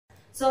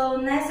So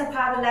next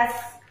part, let's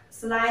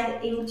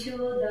slide into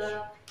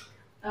the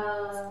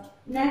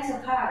next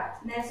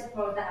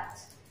product,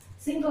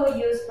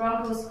 single-use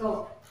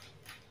bronchoscope.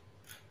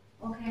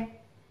 Okay.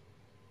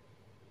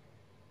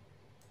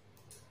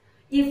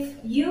 If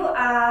you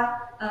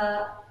are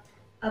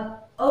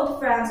old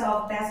friends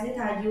of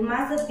BESDATA, you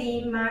must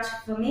be much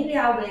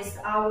familiar with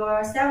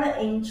our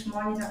 7-inch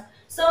monitor.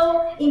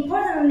 So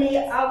importantly,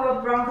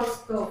 our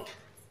bronchoscope.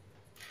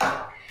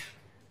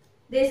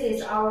 This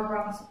is our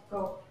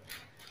bronchoscope.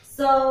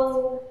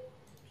 So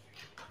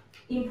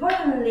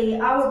importantly,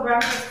 our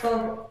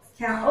bronchoscope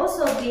can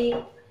also be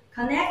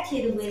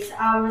connected with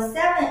our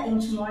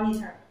 7-inch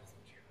monitor.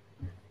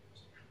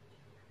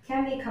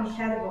 Can be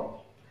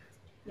compatible.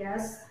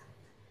 Yes.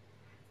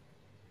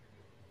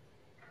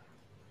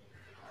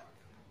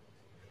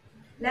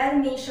 Let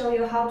me show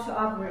you how to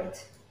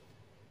operate.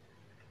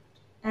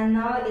 And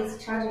now it's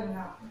charging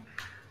now.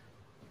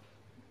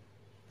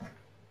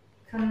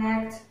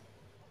 Connect.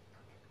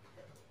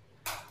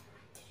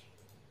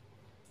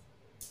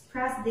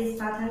 Press this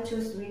button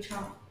to switch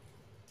on.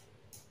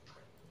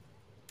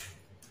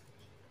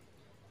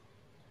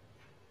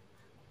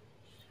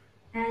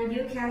 And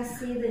you can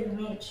see the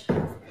image.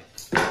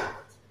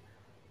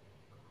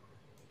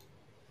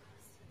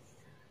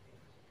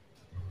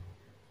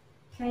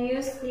 Can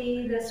you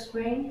see the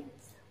screen?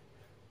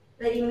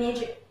 The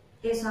image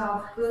is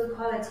of good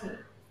quality.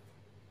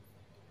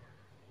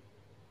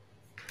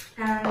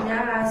 And there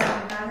are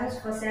some buttons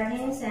for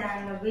settings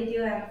and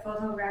video and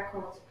photo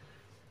record.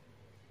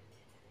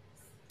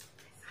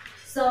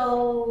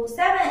 So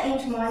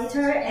 7-inch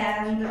monitor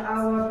and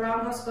our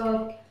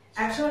bronchoscope,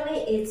 actually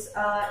it's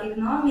an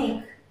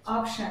economic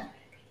option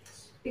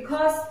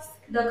because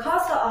the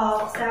cost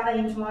of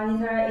 7-inch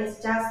monitor is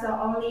just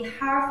only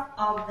half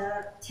of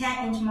the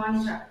 10-inch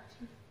monitor.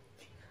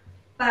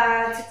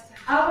 But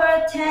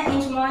our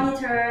 10-inch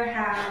monitor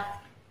have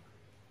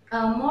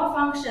more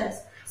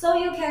functions, so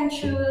you can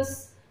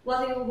choose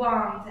what you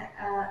want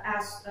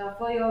as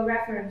for your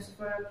reference,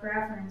 for your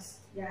preference.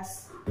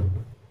 Yes.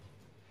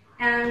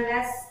 And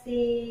let's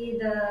see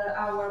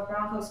our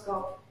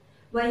bronchoscope.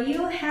 When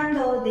you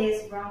handle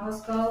this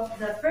bronchoscope,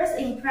 the first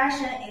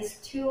impression is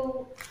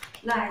too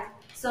light.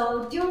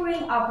 So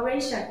during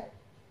operation,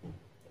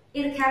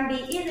 it can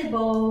be easily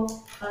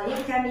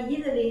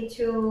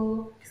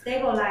to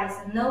stabilize,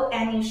 no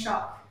any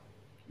shock.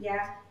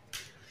 Yeah,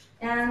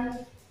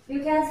 and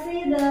you can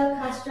see the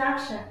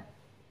construction.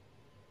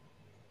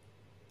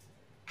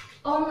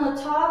 On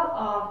the top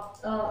of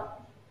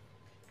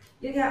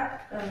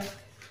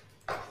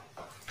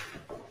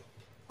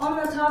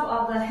on the top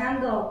of the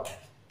handle,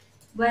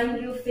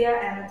 when you feel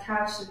and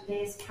touch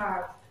this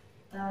part,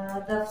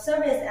 the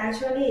surface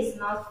actually is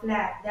not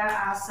flat. There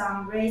are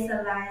some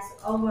razor lines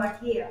over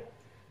here,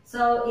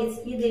 so it's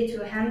easy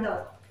to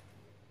handle.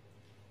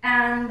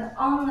 And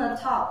on the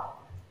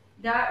top,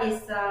 there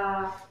is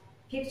a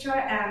picture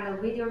and a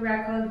video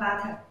record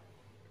button.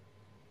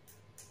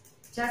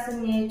 Just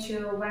need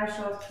to one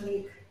short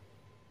click.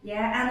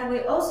 Yeah, and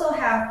we also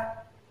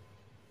have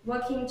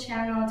working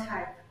channel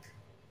type.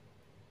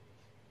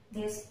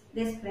 This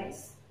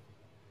place.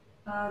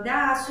 There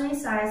are 3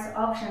 sizes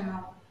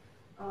optional.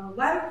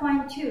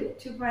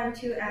 1.2,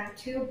 2.2, and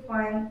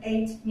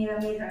 2.8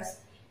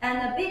 millimeters.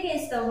 And the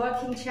biggest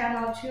working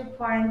channel,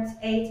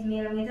 2.8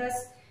 millimeters,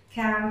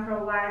 can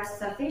provide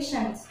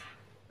sufficient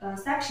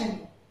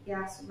suctioning.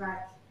 Yes,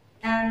 right.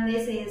 And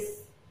this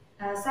is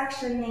a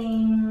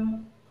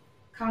suctioning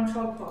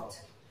control port.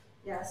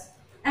 Yes.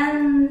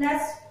 And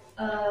let's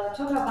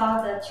talk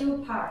about the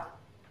tube part.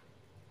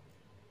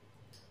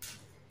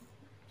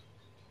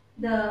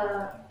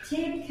 The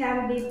tip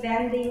can be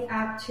bending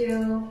up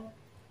to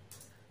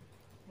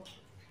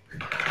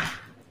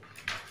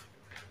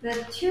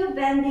The tube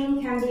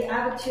bending can be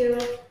up to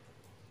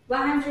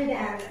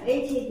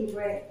 180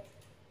 degrees,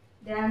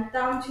 then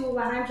down to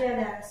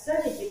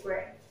 130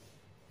 degrees.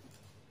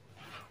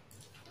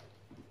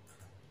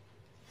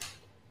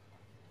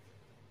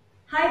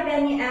 High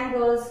bending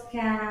angles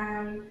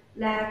can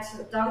let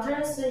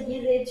doctors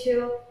easy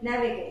to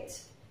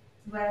navigate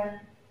when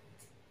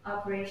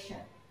operation.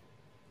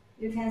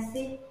 You can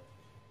see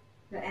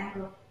the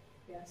angle,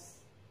 yes.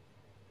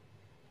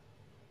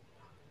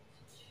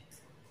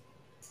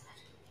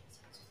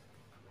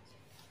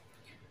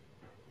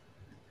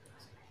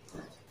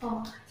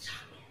 Oh.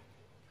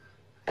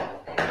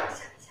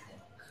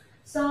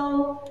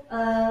 So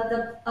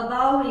the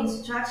above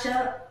instruction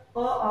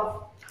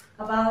about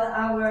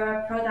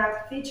our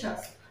product features.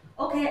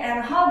 Okay,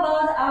 and how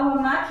about our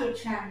market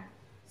trend?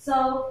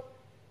 So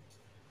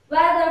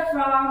whether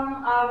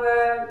from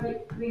our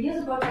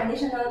reusable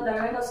traditional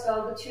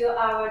laryngoscope to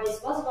our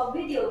disposable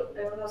video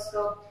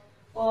laryngoscope,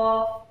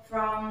 or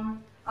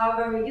from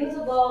our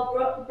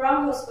reusable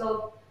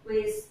bronchoscope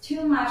with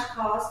too much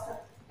cost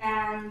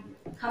and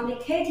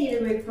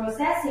complicated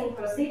reprocessing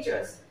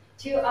procedures,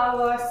 to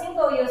our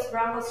single-use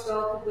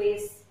bronchoscope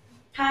with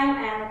time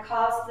and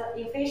cost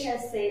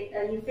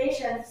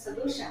efficient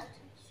solution.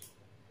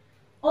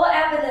 All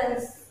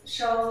evidence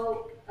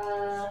show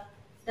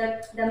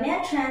the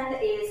main trend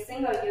is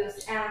single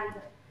use, and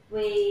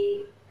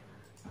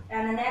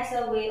next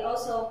we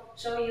also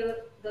show you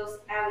those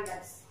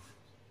evidence.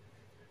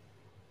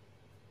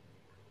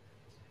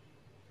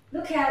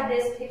 Look at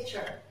this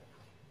picture.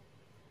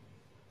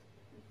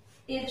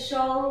 It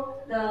shows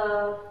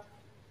the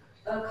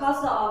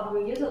cost of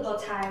reusable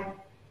type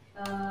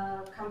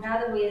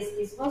compared with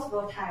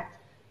disposable type.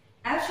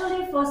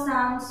 Actually, for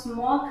some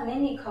small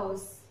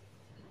clinicals,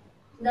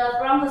 the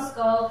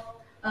bronchoscope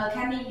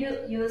can be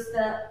used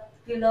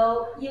even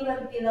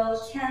below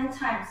 10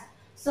 times.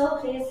 So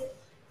please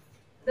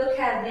look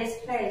at this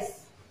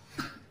place.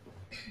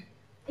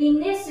 In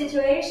this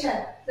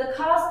situation, the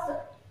cost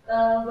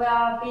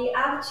will be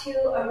up to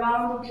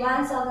around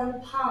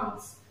 1,000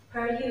 pounds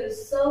per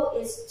use, so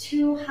it's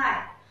too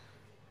high.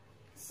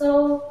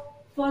 So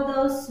for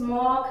those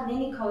small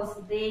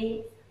clinicals,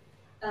 the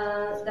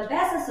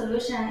best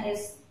solution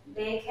is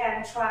they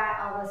can try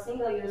our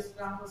single-use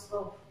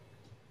bronchoscope.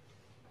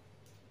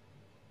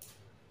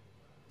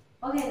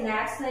 Okay,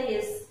 next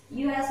is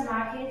US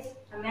market,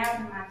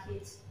 American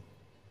market.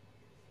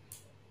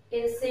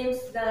 It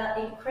seems the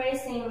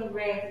increasing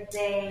rate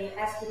they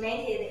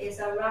estimated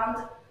is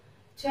around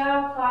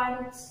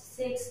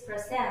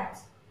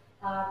 12.6%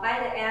 by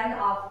the end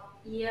of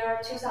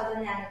year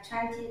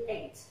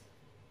 2028.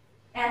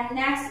 And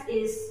next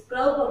is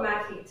global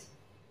market.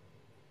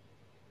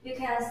 You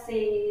can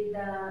see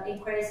the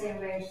increasing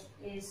rate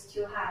is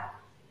too high,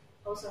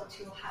 also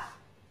too high.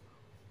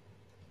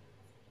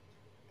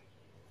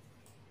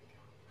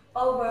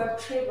 Over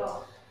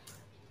triple.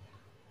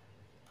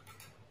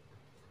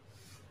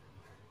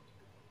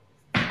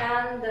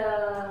 And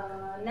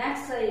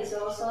next is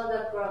also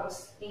the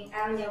growth in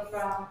revenue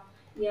from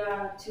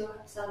year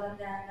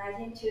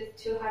 2019 to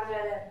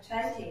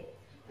 2020.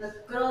 The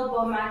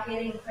global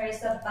market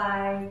increased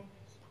by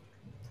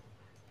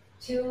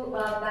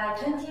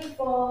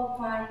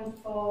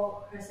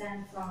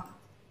 24.4%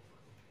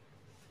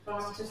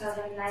 from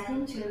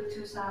 2019 to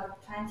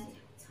 2020.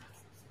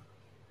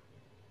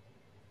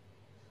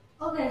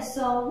 Okay,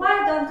 so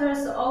why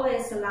doctors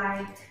always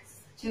like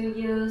to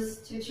choose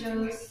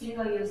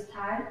single-use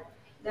type?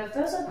 The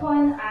first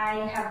point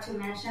I have to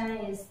mention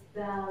is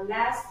the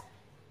less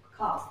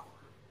cost.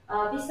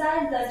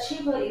 Besides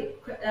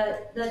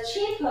the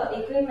cheaper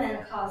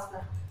equipment cost,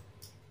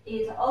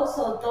 it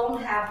also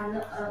don't have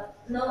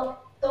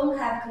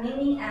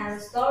cleaning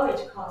and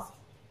storage cost.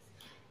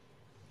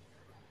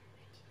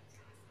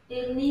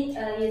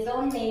 It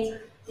don't need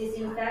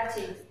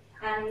disinfecting.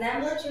 And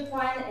number 2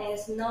 point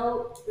is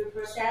no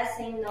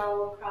reprocessing,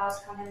 no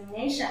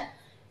cross-contamination.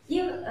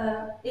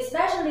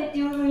 Especially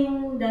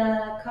during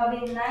the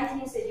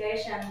COVID-19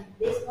 situation,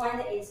 this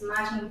point is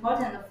much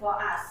important for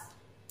us.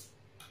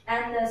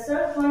 And the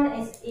third point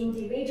is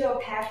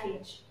individual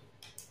package.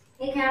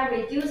 It can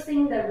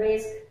reducing the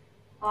risk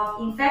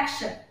of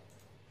infection.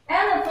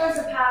 And the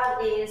first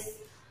part is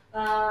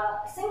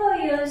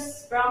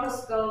single-use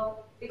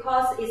bronchoscope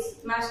because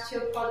it's much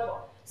too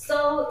portable.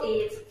 So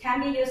it can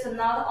be used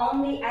not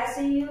only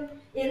ICU,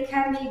 it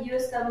can be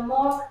used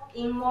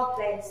in more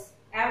places,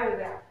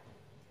 everywhere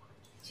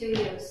to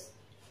use.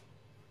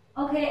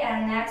 Okay,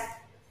 and next,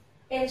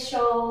 it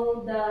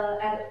shows the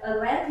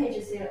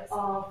advantages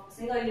of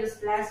single-use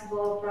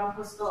flexible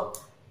bronchoscope.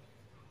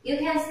 You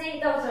can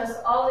see doctors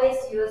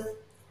always use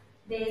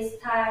this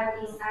type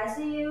in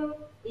ICU,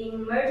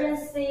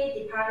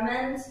 emergency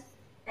department,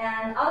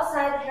 and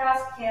outside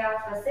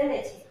healthcare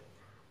facility.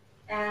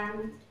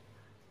 And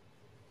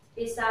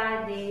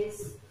besides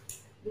this,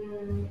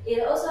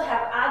 it also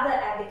have other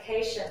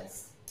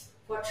applications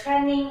for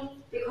training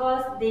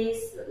because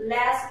this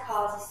less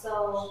cost,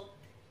 so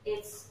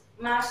it's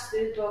much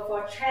suitable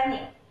for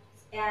training.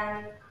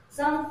 And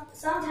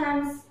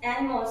sometimes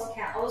animals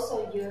can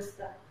also use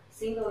the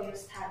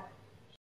single-use type.